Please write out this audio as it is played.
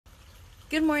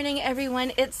Good morning,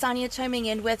 everyone. It's Sonia chiming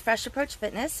in with Fresh Approach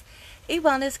Fitness, a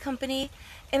wellness company,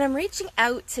 and I'm reaching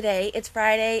out today. It's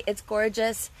Friday, it's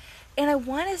gorgeous, and I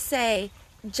want to say,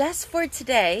 just for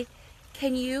today,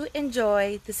 can you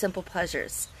enjoy the simple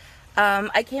pleasures?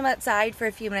 I came outside for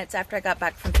a few minutes after I got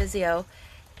back from physio,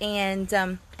 and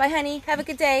bye, honey. Have a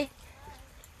good day.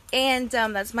 And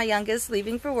that's my youngest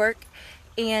leaving for work,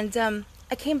 and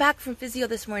I came back from physio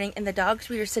this morning, and the dogs,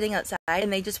 we were sitting outside,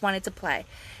 and they just wanted to play.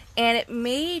 And it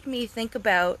made me think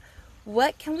about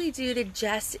what can we do to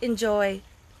just enjoy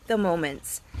the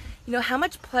moments. You know, how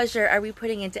much pleasure are we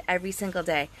putting into every single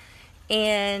day?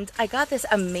 And I got this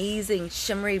amazing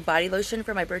shimmery body lotion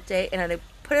for my birthday, and I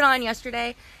put it on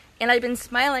yesterday, and I've been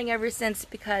smiling ever since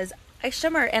because I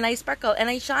shimmer and I sparkle and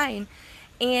I shine.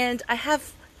 And I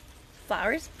have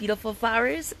flowers, beautiful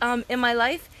flowers in my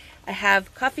life. I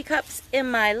have coffee cups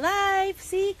in my life.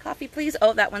 See, coffee please.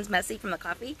 Oh, that one's messy from the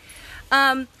coffee.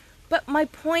 But my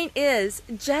point is,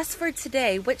 just for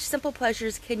today, which simple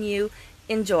pleasures can you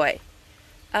enjoy?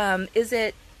 Is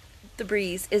it the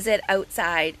breeze? Is it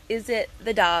outside? Is it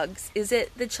the dogs? Is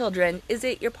it the children? Is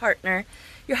it your partner,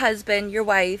 your husband, your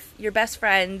wife, your best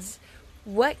friends?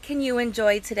 What can you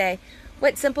enjoy today?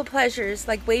 What simple pleasures,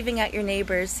 like waving at your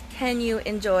neighbors, can you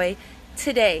enjoy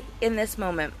today in this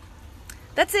moment?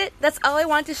 That's it. That's all I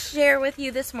want to share with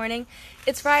you this morning.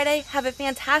 It's Friday. Have a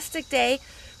fantastic day.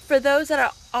 For those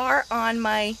that are on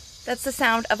my, that's the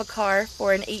sound of a car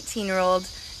for an 18-year-old.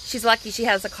 She's lucky she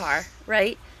has a car,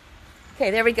 right?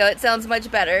 Okay, there we go. It sounds much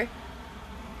better.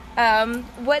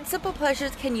 What simple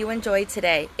pleasures can you enjoy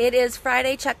today? It is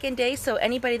Friday check-in day, so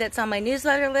anybody that's on my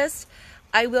newsletter list,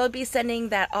 I will be sending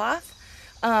that off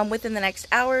within the next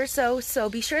hour or so. So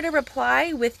be sure to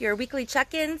reply with your weekly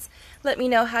check-ins. Let me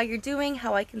know how you're doing,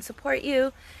 how I can support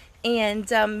you, and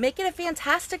make it a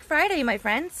fantastic Friday, my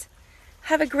friends.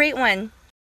 Have a great one.